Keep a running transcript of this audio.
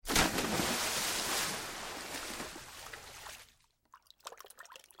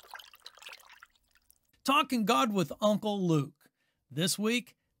Talking God with Uncle Luke. This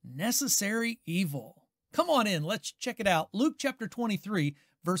week, necessary evil. Come on in, let's check it out. Luke chapter 23,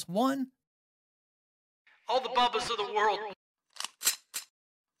 verse 1. All the bubbas of the world,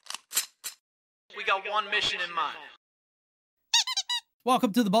 we got one mission in mind.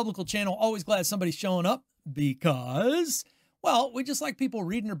 Welcome to the Biblical channel. Always glad somebody's showing up because, well, we just like people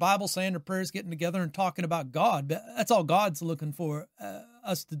reading their Bible, saying their prayers, getting together and talking about God. That's all God's looking for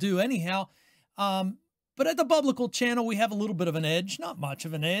us to do anyhow. But at the Biblical channel, we have a little bit of an edge, not much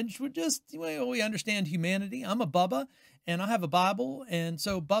of an edge. We understand humanity. I'm a Bubba and I have a Bible. And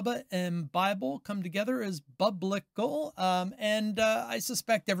so Bubba and Bible come together as biblical. And I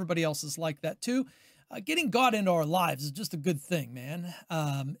suspect everybody else is like that too. Getting God into our lives is just a good thing, man.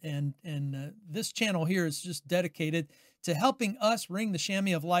 And this channel here is just dedicated to helping us wring the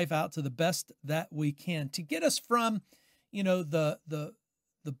chamois of life out to the best that we can, to get us from,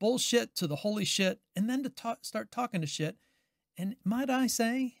 the bullshit to the holy shit, and then to start talking to shit. And might I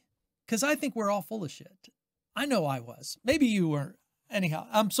say, because I think we're all full of shit. I know I was. Maybe you weren't. Anyhow,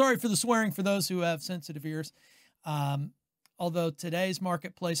 I'm sorry for the swearing for those who have sensitive ears. Although today's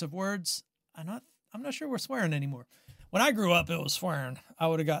marketplace of words, I'm not sure we're swearing anymore. When I grew up, it was swearing. I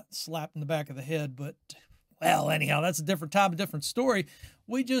would have got slapped in the back of the head, but well, anyhow, that's a different time, a different story.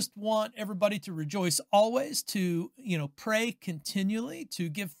 We just want everybody to rejoice always, to, pray continually, to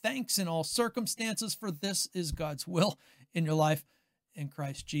give thanks in all circumstances, for this is God's will in your life in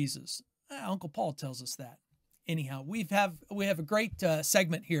Christ Jesus. Uncle Paul tells us that. Anyhow, we have a great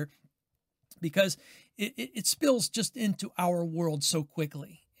segment here because it spills just into our world so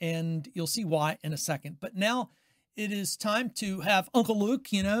quickly. And you'll see why in a second. But now it is time to have Uncle Luke,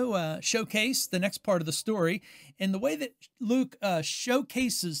 showcase the next part of the story. And the way that Luke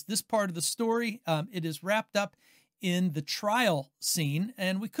showcases this part of the story, it is wrapped up in the trial scene.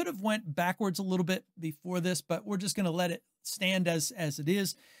 And we could have went backwards a little bit before this, but we're just going to let it stand as it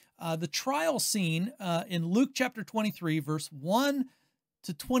is. The trial scene in Luke chapter 23, verse 1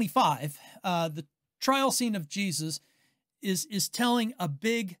 to 25, the trial scene of Jesus is telling a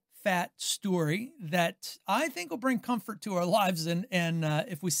big fat story that I think will bring comfort to our lives. And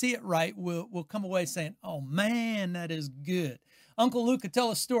if we see it right, we'll come away saying, oh man, that is good. Uncle Luke could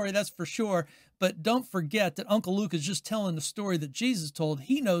tell a story, that's for sure. But don't forget that Uncle Luke is just telling the story that Jesus told.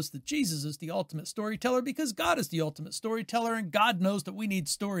 He knows that Jesus is the ultimate storyteller because God is the ultimate storyteller, and God knows that we need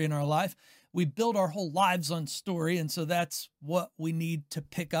story in our life. We build our whole lives on story. And so that's what we need to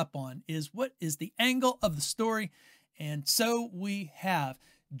pick up on, is what is the angle of the story. And so we have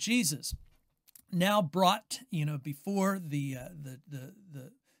Jesus now brought, before the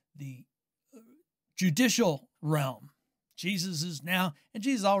judicial realm. Jesus is now, and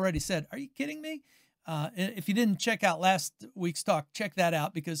Jesus already said, "Are you kidding me?" If you didn't check out last week's talk, check that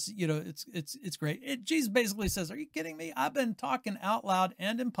out because it's great. Jesus basically says, "Are you kidding me? I've been talking out loud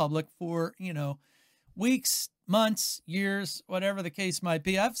and in public for weeks, months, years, whatever the case might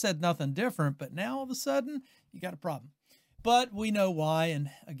be. I've said nothing different, but now all of a sudden you got a problem." But we know why, and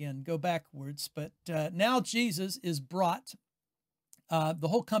again, go backwards. But now Jesus is brought, the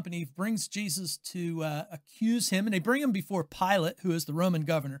whole company brings Jesus to accuse him, and they bring him before Pilate, who is the Roman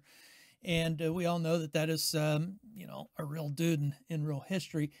governor. And we all know that is, a real dude in real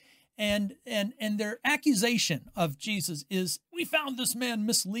history. And their accusation of Jesus is, we found this man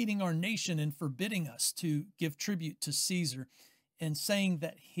misleading our nation and forbidding us to give tribute to Caesar, and saying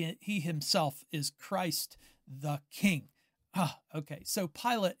that he himself is Christ the King. Okay. So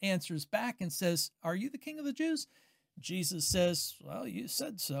Pilate answers back and says, "Are you the king of the Jews?" Jesus says, "Well, you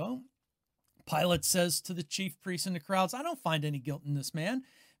said so." Pilate says to the chief priests and the crowds, "I don't find any guilt in this man."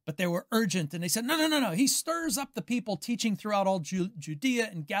 But they were urgent, and they said, No. He stirs up the people, teaching throughout all Judea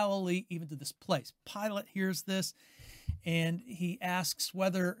and Galilee, even to this place. Pilate hears this, and he asks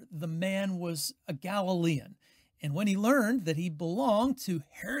whether the man was a Galilean. And when he learned that he belonged to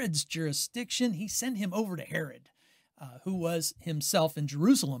Herod's jurisdiction, he sent him over to Herod, who was himself in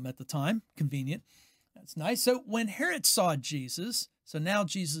Jerusalem at the time. Convenient. That's nice. So when Herod saw Jesus, so now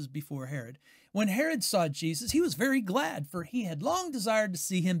Jesus before Herod, when Herod saw Jesus, he was very glad, for he had long desired to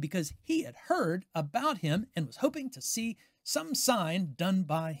see him because he had heard about him and was hoping to see some sign done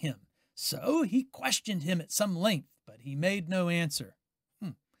by him. So he questioned him at some length, but he made no answer.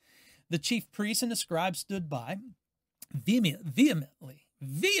 The chief priests and the scribes stood by, vehemently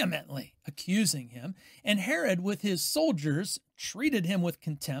accusing him, and Herod with his soldiers treated him with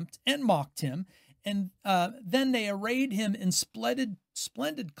contempt and mocked him, and then they arrayed him in splendid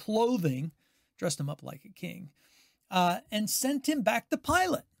clothing, dressed him up like a king, and sent him back to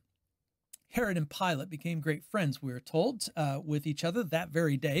Pilate. Herod and Pilate became great friends, we are told, with each other that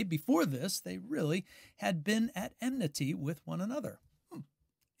very day. Before this, they really had been at enmity with one another.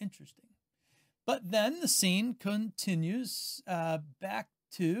 Interesting. But then the scene continues back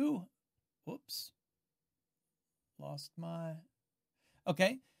to, whoops, lost my,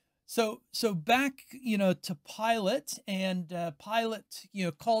 okay. So back, to Pilate, and Pilate,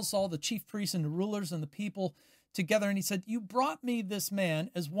 calls all the chief priests and the rulers and the people together, and he said, "You brought me this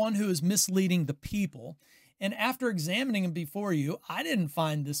man as one who is misleading the people. And after examining him before you, I didn't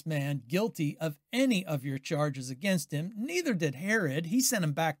find this man guilty of any of your charges against him. Neither did Herod. He sent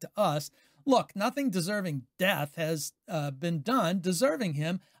him back to us. Look, nothing deserving death has been done deserving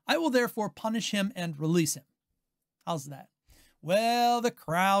him. I will therefore punish him and release him." How's that? Well, the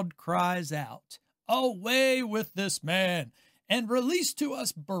crowd cries out, "Away with this man, and release to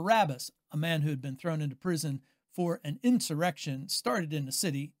us Barabbas," a man who had been thrown into prison for an insurrection started in the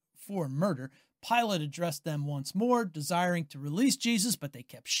city for murder. Pilate addressed them once more, desiring to release Jesus, but they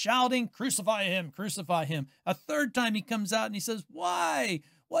kept shouting, "Crucify him, crucify him." A third time he comes out and he says, "Why?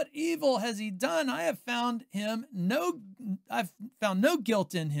 What evil has he done? I've found no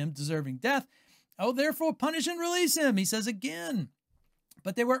guilt in him deserving death. Oh, therefore punish and release him," he says again.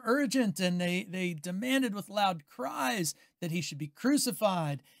 But they were urgent, and they demanded with loud cries that he should be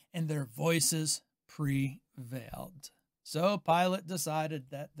crucified, and their voices prevailed. So Pilate decided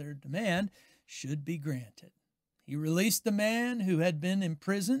that their demand should be granted. He released the man who had been in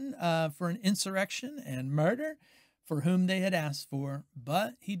prison for an insurrection and murder, for whom they had asked for,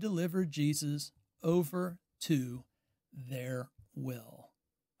 but he delivered Jesus over to their will.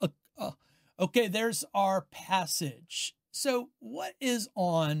 Okay, there's our passage. So what is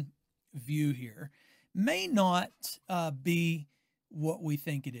on view here may not be what we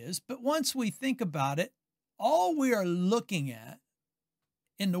think it is, but once we think about it, all we are looking at,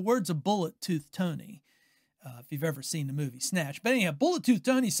 in the words of Bullet-Toothed Tony, if you've ever seen the movie Snatch, but anyhow, Bullet-Toothed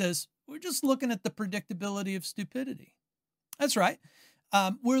Tony says, we're just looking at the predictability of stupidity. That's right.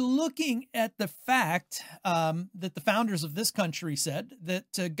 We're looking at the fact that the founders of this country said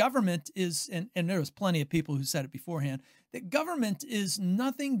that government is, and there was plenty of people who said it beforehand, that government is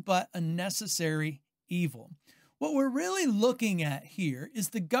nothing but a necessary evil. What we're really looking at here is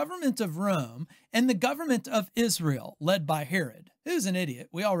the government of Rome and the government of Israel, led by Herod, who's an idiot.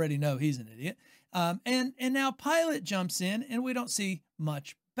 We already know he's an idiot. And now Pilate jumps in, and we don't see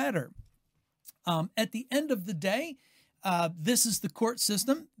much better. At the end of the day, this is the court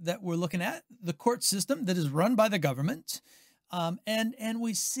system that we're looking at, the court system that is run by the government. And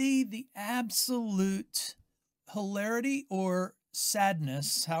we see the absolute hilarity or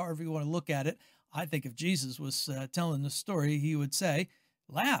sadness, however you want to look at it. I think if Jesus was telling the story, he would say,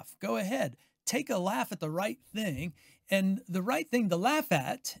 laugh, go ahead, take a laugh at the right thing. And the right thing to laugh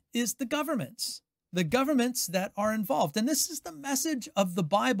at is the governments that are involved. And this is the message of the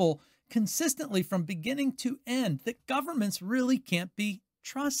Bible consistently from beginning to end, that governments really can't be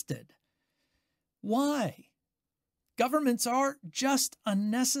trusted. Why? Governments are just a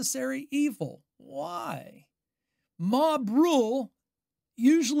necessary evil. Why? Mob rule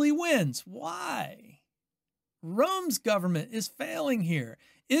usually wins. Why? Rome's government is failing here.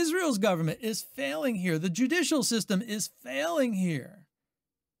 Israel's government is failing here. The judicial system is failing here.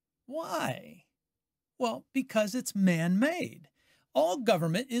 Why? Well, because it's man-made. All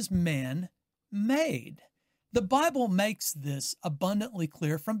government is man-made. The Bible makes this abundantly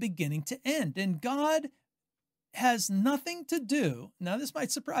clear from beginning to end. And God has nothing to do, now this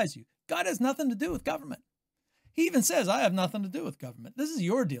might surprise you, God has nothing to do with government. He even says, I have nothing to do with government. This is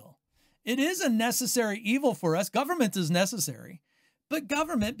your deal. It is a necessary evil for us. Government is necessary. But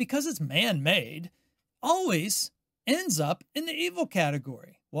government, because it's man-made, always ends up in the evil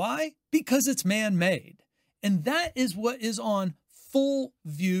category. Why? Because it's man-made. And that is what is on full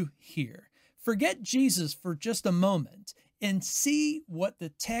view here. Forget Jesus for just a moment and see what the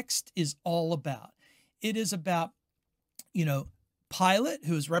text is all about. It is about, Pilate,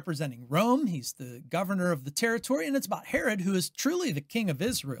 who is representing Rome. He's the governor of the territory. And it's about Herod, who is truly the king of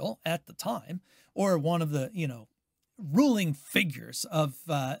Israel at the time, or one of the, ruling figures of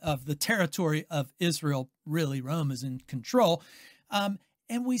the territory of Israel. Really, Rome is in control.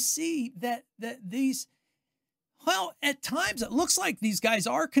 And we see that these, well, at times it looks like these guys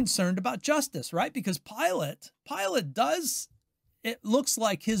are concerned about justice, right? Because Pilate does, it looks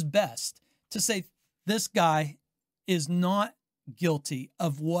like his best to say, this guy is not guilty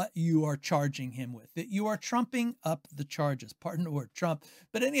of what you are charging him with, that you are trumping up the charges. Pardon the word trump.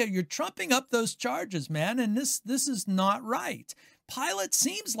 But anyhow, you're trumping up those charges, man. And this is not right. Pilate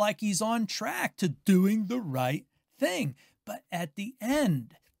seems like he's on track to doing the right thing. But at the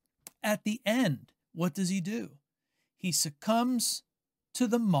end, at the end, what does he do? He succumbs to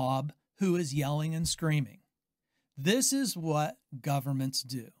the mob who is yelling and screaming. This is what governments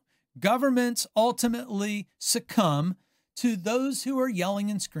do. Governments ultimately succumb to those who are yelling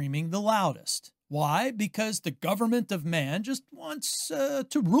and screaming the loudest. Why? Because the government of man just wants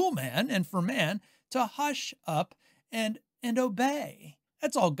to rule man, and for man to hush up and obey.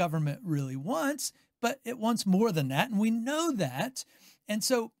 That's all government really wants, but it wants more than that, and we know that. And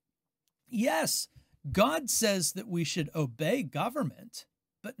so, yes, God says that we should obey government,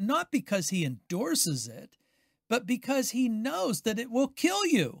 but not because he endorses it, but because he knows that it will kill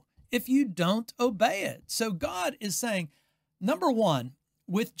you if you don't obey it. So God is saying, number one,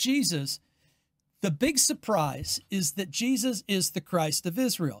 with Jesus, the big surprise is that Jesus is the Christ of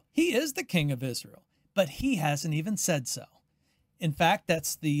Israel. He is the King of Israel, but he hasn't even said so. In fact,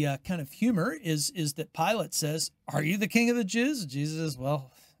 that's the kind of humor is that Pilate says, "Are you the King of the Jews?" Jesus says,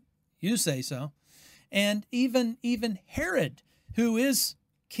 "Well, you say so." And even Herod, who is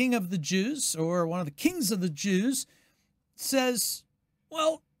King of the Jews, or one of the kings of the Jews, says,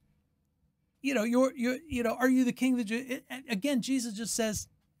 "Well, are you the King of the Jews?" Again, Jesus just says,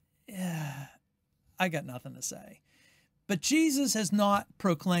 "Yeah, I got nothing to say." But Jesus has not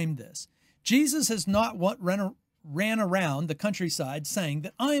proclaimed this. Jesus has not ran around the countryside saying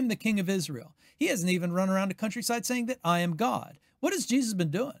that I am the King of Israel. He hasn't even run around the countryside saying that I am God. What has Jesus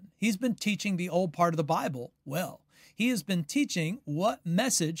been doing? He's been teaching the old part of the Bible well. He has been teaching what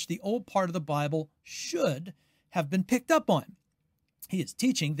message the old part of the Bible should have been picked up on. He is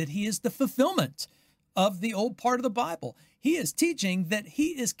teaching that he is the fulfillment of the old part of the Bible. He is teaching that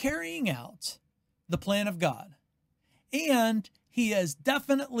he is carrying out the plan of God. And he has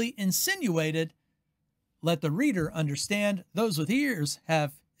definitely insinuated, let the reader understand, those with ears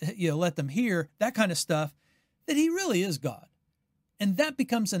let them hear, that kind of stuff, that he really is God. And that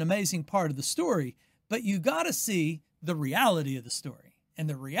becomes an amazing part of the story, but you got to see the reality of the story. And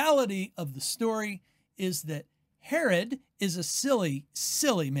the reality of the story is that Herod is a silly,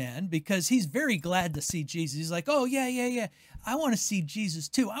 silly man, because he's very glad to see Jesus. He's like, "Oh, yeah. I want to see Jesus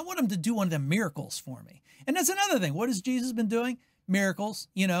too. I want him to do one of them miracles for me." And that's another thing. What has Jesus been doing? Miracles.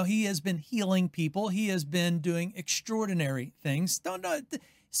 He has been healing people. He has been doing extraordinary things. Don't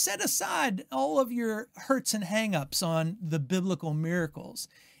set aside all of your hurts and hang-ups on the biblical miracles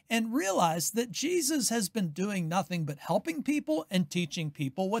and realize that Jesus has been doing nothing but helping people and teaching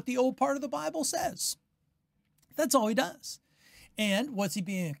people what the old part of the Bible says. That's all he does. And what's he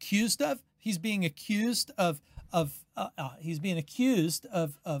being accused of? He's being accused of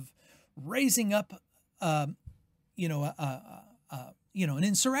raising up, an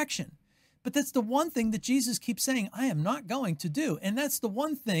insurrection. But that's the one thing that Jesus keeps saying, I am not going to do. And that's the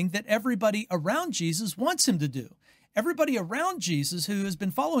one thing that everybody around Jesus wants him to do. Everybody around Jesus who has been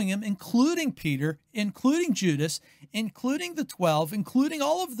following him, including Peter, including Judas, including the 12, including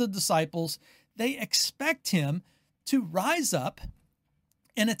all of the disciples, they expect him to rise up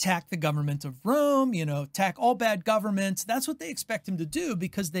and attack the government of Rome, attack all bad governments. That's what they expect him to do,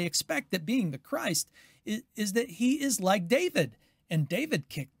 because they expect that being the Christ is that he is like David. And David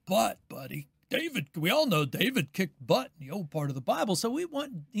kicked butt, buddy. We all know David kicked butt in the old part of the Bible. So we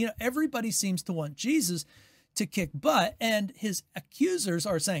want, everybody seems to want Jesus to kick butt. And his accusers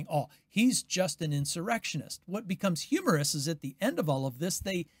are saying, oh, he's just an insurrectionist. What becomes humorous is at the end of all of this,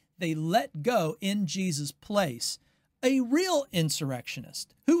 they let go in Jesus' place a real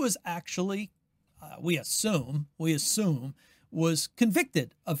insurrectionist who was actually, we assume, was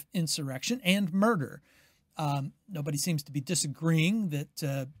convicted of insurrection and murder. Nobody seems to be disagreeing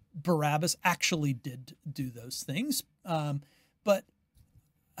that Barabbas actually did do those things. But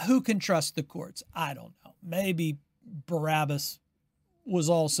who can trust the courts? I don't know. Maybe Barabbas was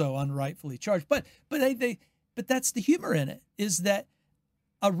also unrightfully charged. But that's the humor in it, is that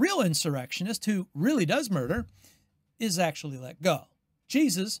a real insurrectionist who really does murder is actually let go.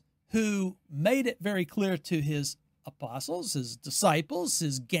 Jesus, who made it very clear to his apostles, his disciples,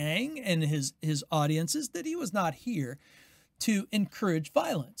 his gang, and his audiences that he was not here to encourage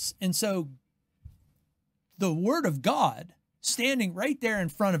violence. And so the word of God, standing right there in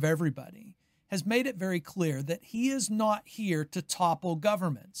front of everybody, has made it very clear that he is not here to topple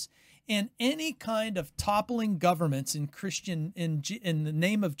governments. And any kind of toppling governments in the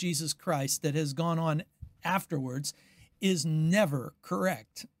name of Jesus Christ that has gone on afterwards is never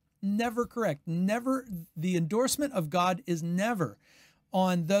correct. Never correct. Never. The endorsement of God is never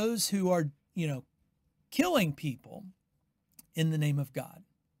on those who are, killing people in the name of God.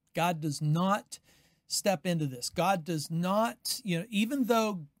 God does not step into this. God does not, even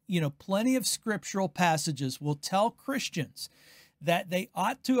though, plenty of scriptural passages will tell Christians that they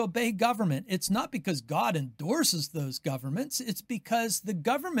ought to obey government, it's not because God endorses those governments. It's because the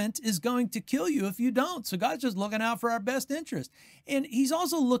government is going to kill you if you don't. So God's just looking out for our best interest. And he's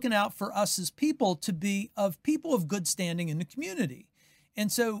also looking out for us as people to be people of good standing in the community.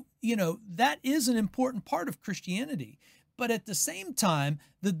 And so, that is an important part of Christianity. But at the same time,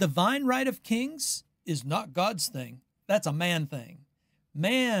 the divine right of kings is not God's thing. That's a man thing.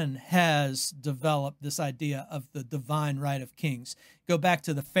 Man has developed this idea of the divine right of kings. Go back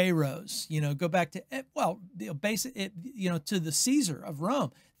to the pharaohs, go back to, to the Caesar of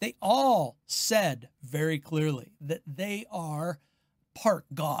Rome. They all said very clearly that they are part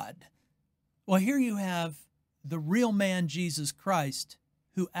God. Well, here you have the real man, Jesus Christ,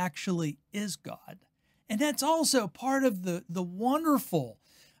 who actually is God. And that's also part of the wonderful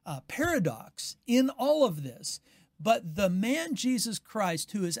paradox in all of this. But the man, Jesus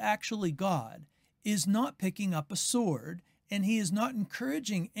Christ, who is actually God, is not picking up a sword, and he is not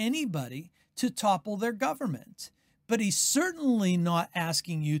encouraging anybody to topple their government. But he's certainly not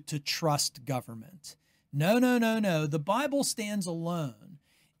asking you to trust government. No. The Bible stands alone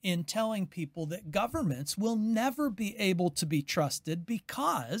in telling people that governments will never be able to be trusted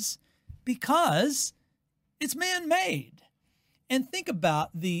because it's man-made. And think about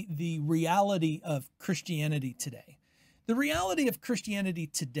the reality of Christianity today. The reality of Christianity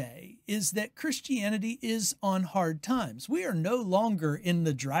today is that Christianity is on hard times. We are no longer in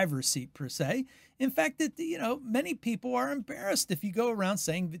the driver's seat per se. In fact, that many people are embarrassed if you go around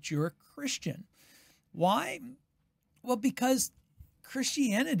saying that you're a Christian. Why? Well, because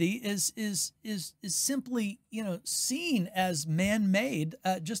Christianity is simply seen as man-made,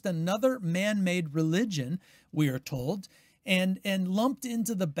 just another man-made religion, we are told, and lumped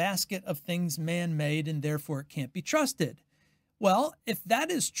into the basket of things man-made, and therefore it can't be trusted. Well, if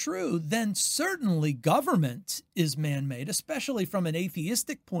that is true, then certainly government is man-made, especially from an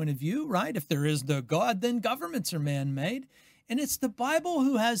atheistic point of view, right? If there is no God, then governments are man-made. And it's the Bible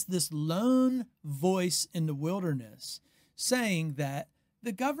who has this lone voice in the wilderness saying that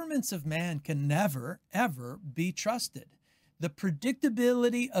the governments of man can never, ever be trusted. The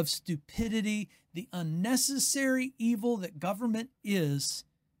predictability of stupidity, the unnecessary evil that government is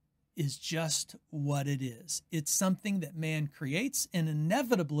just what it is. It's something that man creates, and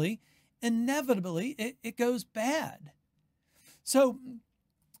inevitably, it goes bad. So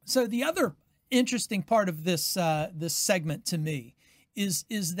the other interesting part of this segment to me is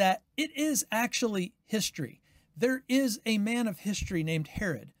that it is actually history. There is a man of history named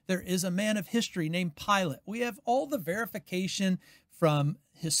Herod. There is a man of history named Pilate. We have all the verification from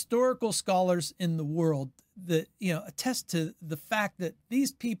historical scholars in the world that attest to the fact that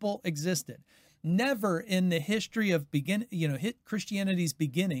these people existed. Never in the history of Christianity's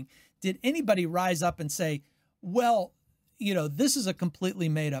beginning did anybody rise up and say, well, this is a completely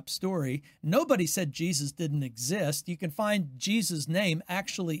made up story. Nobody said Jesus didn't exist. You can find Jesus' name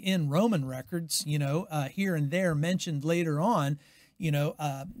actually in Roman records, here and there mentioned later on,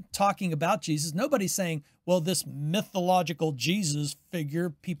 talking about Jesus. Nobody's saying, well, this mythological Jesus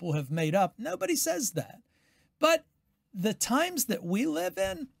figure people have made up. Nobody says that. But the times that we live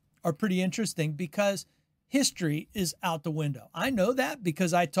in are pretty interesting because history is out the window. I know that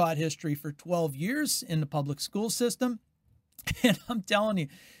because I taught history for 12 years in the public school system. And I'm telling you,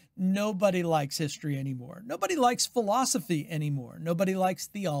 nobody likes history anymore. Nobody likes philosophy anymore. Nobody likes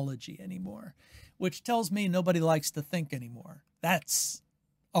theology anymore, which tells me nobody likes to think anymore. That's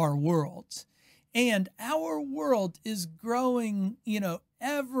our world. And our world is growing,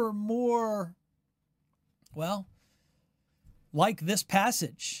 ever more, well, like this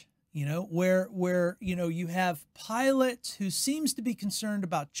passage, where you have Pilate who seems to be concerned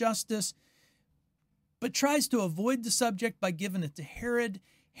about justice, but tries to avoid the subject by giving it to Herod.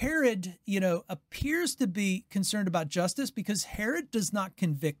 Herod, appears to be concerned about justice because Herod does not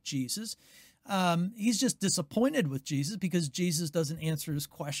convict Jesus. He's just disappointed with Jesus because Jesus doesn't answer his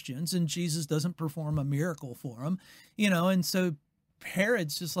questions and Jesus doesn't perform a miracle for him, and so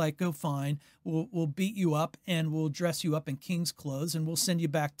Herod's just like, go fine, we'll beat you up and we'll dress you up in king's clothes and we'll send you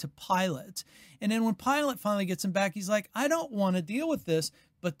back to Pilate. And then when Pilate finally gets him back, he's like, I don't want to deal with this,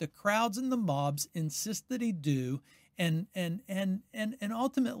 but the crowds and the mobs insist that he do. And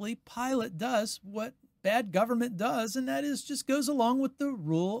ultimately Pilate does what bad government does, and that is just goes along with the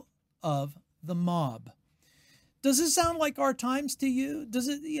rule of the mob. Does it sound like our times to you? Does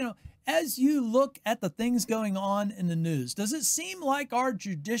it, as you look at the things going on in the news, does it seem like our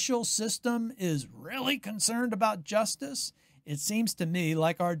judicial system is really concerned about justice? It seems to me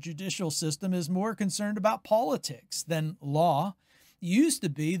like our judicial system is more concerned about politics than law. used to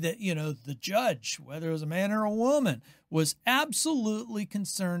be that, the judge, whether it was a man or a woman, was absolutely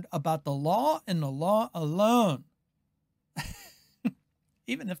concerned about the law and the law alone,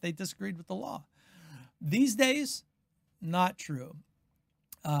 even if they disagreed with the law. These days, not true.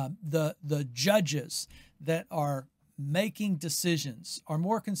 The judges that are making decisions are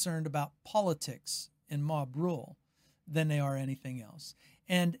more concerned about politics and mob rule than they are anything else.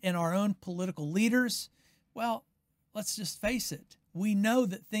 And our own political leaders, well, let's just face it. We know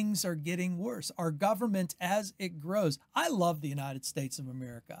that things are getting worse. Our government, as it grows, I love the United States of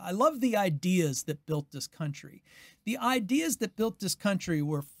America. I love the ideas that built this country. The ideas that built this country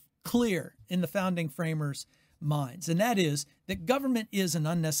were clear in the founding framers' minds, and that is that government is an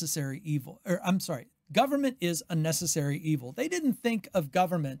unnecessary evil. Government is a necessary evil. They didn't think of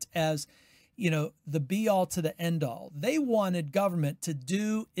government as, the be-all to the end-all. They wanted government to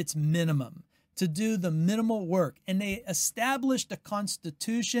do its minimum, to do the minimal work. And they established a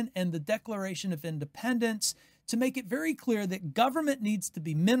Constitution and the Declaration of Independence to make it very clear that government needs to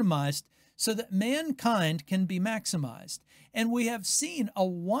be minimized so that mankind can be maximized. And we have seen a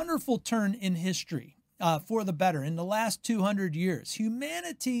wonderful turn in history for the better in the last 200 years.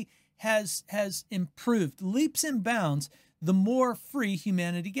 Humanity has improved leaps and bounds the more free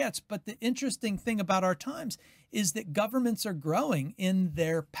humanity gets. But the interesting thing about our times is that governments are growing in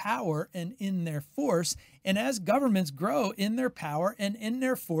their power and in their force. And as governments grow in their power and in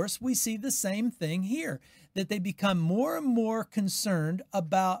their force, we see the same thing here, that they become more and more concerned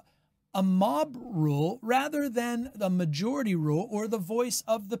about a mob rule rather than the majority rule or the voice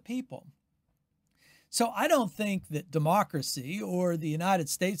of the people. So I don't think that democracy or the United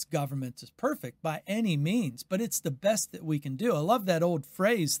States government is perfect by any means, but it's the best that we can do. I love that old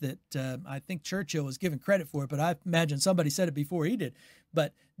phrase that I think Churchill was given credit for, but I imagine somebody said it before he did.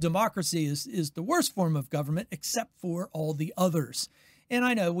 But democracy is the worst form of government except for all the others. And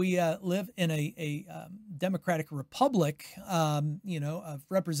I know we live in a democratic republic, of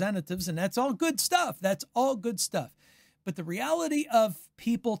representatives, and that's all good stuff. That's all good stuff. But the reality of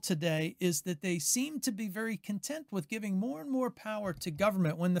people today is that they seem to be very content with giving more and more power to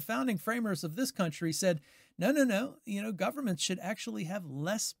government when the founding framers of this country said, no, government should actually have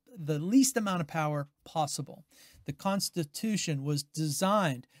the least amount of power possible. The Constitution was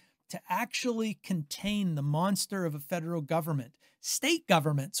designed to actually contain the monster of a federal government. State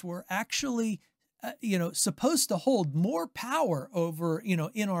governments were actually, supposed to hold more power over,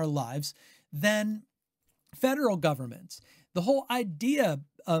 in our lives than federal governments. The whole idea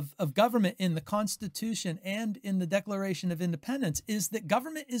of government in the Constitution and in the Declaration of Independence is that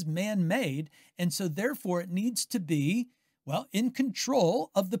government is man-made, and so therefore it needs to be, in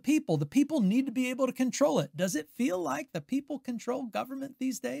control of the people. The people need to be able to control it. Does it feel like the people control government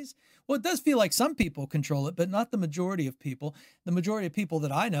these days? Well, it does feel like some people control it, but not the majority of people. The majority of people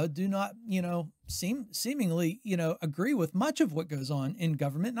that I know do not, seemingly, agree with much of what goes on in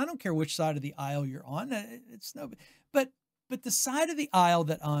government. And I don't care which side of the aisle you're on. But the side of the aisle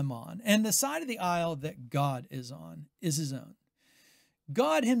that I'm on and the side of the aisle that God is on is his own.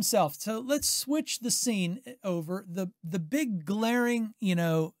 God himself. So let's switch the scene over. The big glaring,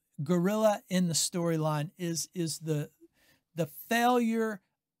 gorilla in the storyline is the failure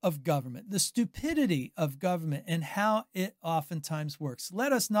of government, the stupidity of government and how it oftentimes works.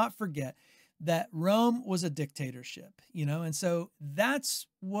 Let us not forget that Rome was a dictatorship, and so that's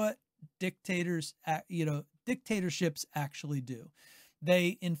what dictatorships actually do.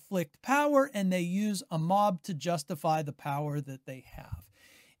 They inflict power and they use a mob to justify the power that they have.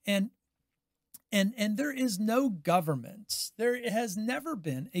 And there is no government. There has never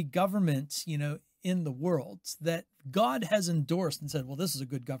been a government, in the world that God has endorsed and said, well, this is a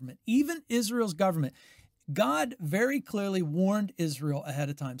good government. Even Israel's government, God very clearly warned Israel ahead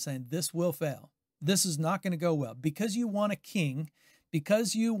of time saying, this will fail. This is not going to go well because you want a king,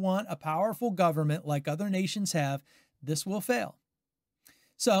 because you want a powerful government like other nations have, this will fail.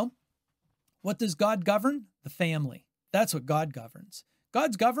 So what does God govern? The family. That's what God governs.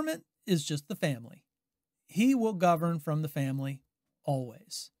 God's government is just the family. He will govern from the family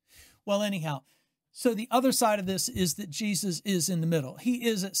always. Well, anyhow, so the other side of this is that Jesus is in the middle. He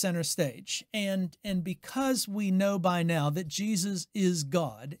is at center stage. And because we know by now that Jesus is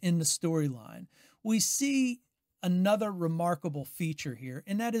God in the storyline, we see another remarkable feature here,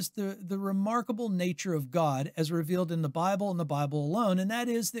 and that is the remarkable nature of God as revealed in the Bible and the Bible alone, and that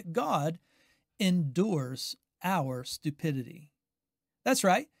is that God endures our stupidity. That's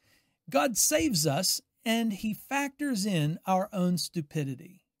right. God saves us, and he factors in our own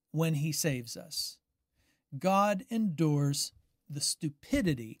stupidity when he saves us. God endures the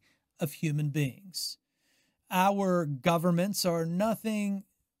stupidity of human beings. Our governments are nothing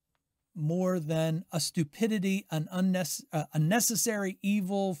more than a stupidity, an unnecessary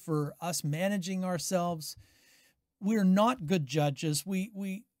evil for us managing ourselves. We're not good judges.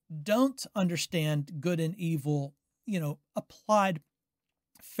 We don't understand good and evil, applied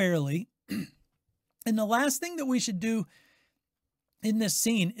fairly. And the last thing that we should do in this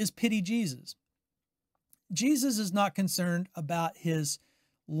scene is pity Jesus. Jesus is not concerned about his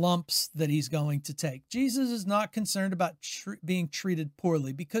lumps that he's going to take. Jesus is not concerned about being treated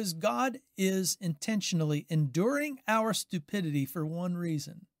poorly, because God is intentionally enduring our stupidity for one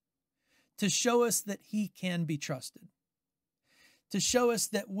reason: to show us that he can be trusted, to show us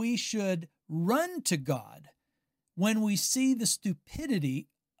that we should run to God when we see the stupidity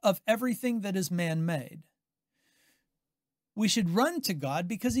of everything that is man-made. We should run to God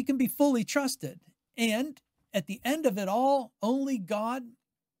because he can be fully trusted. And at the end of it all, only God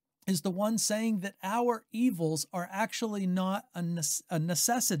is the one saying that our evils are actually not a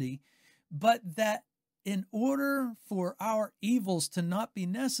necessity, but that in order for our evils to not be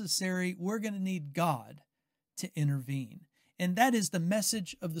necessary, we're going to need God to intervene. And that is the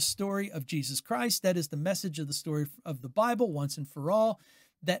message of the story of Jesus Christ. That is the message of the story of the Bible once and for all,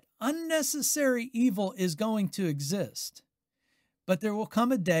 that unnecessary evil is going to exist. But there will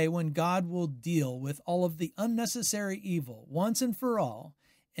come a day when God will deal with all of the unnecessary evil once and for all,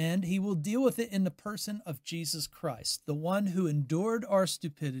 and he will deal with it in the person of Jesus Christ, the one who endured our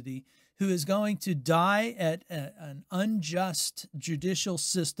stupidity, who is going to die at an unjust judicial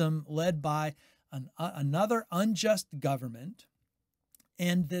system led by another unjust government,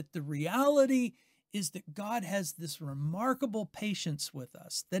 and that the reality is that God has this remarkable patience with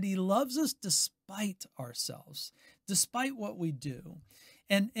us, that he loves us despite ourselves, despite what we do.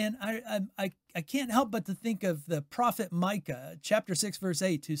 And I can't help but to think of the prophet Micah, chapter 6, verse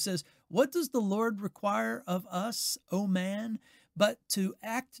 8, who says, "What does the Lord require of us, O man, but to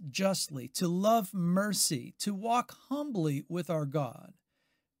act justly, to love mercy, to walk humbly with our God?"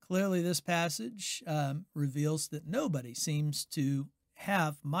 Clearly, this passage reveals that nobody seems to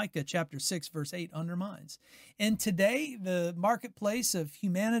have Micah chapter 6, verse 8 on their minds. And today, the marketplace of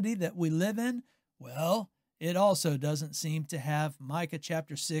humanity that we live in, well, it also doesn't seem to have Micah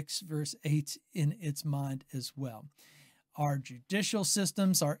chapter 6, verse 8 in its mind as well. Our judicial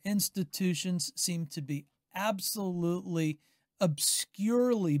systems, our institutions seem to be absolutely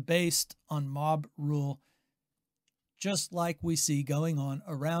obscurely based on mob rule, just like we see going on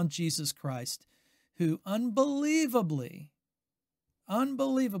around Jesus Christ, who unbelievably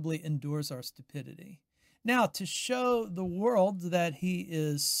endures our stupidity. Now, to show the world that he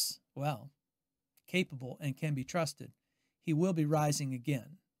is, capable and can be trusted, he will be rising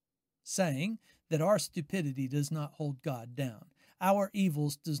again, saying that our stupidity does not hold God down. Our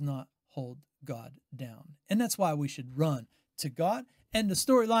evils does not hold God down. And that's why we should run to God and the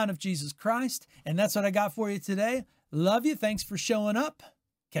storyline of Jesus Christ. And that's what I got for you today. Love you. Thanks for showing up.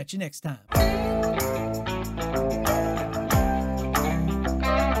 Catch you next time.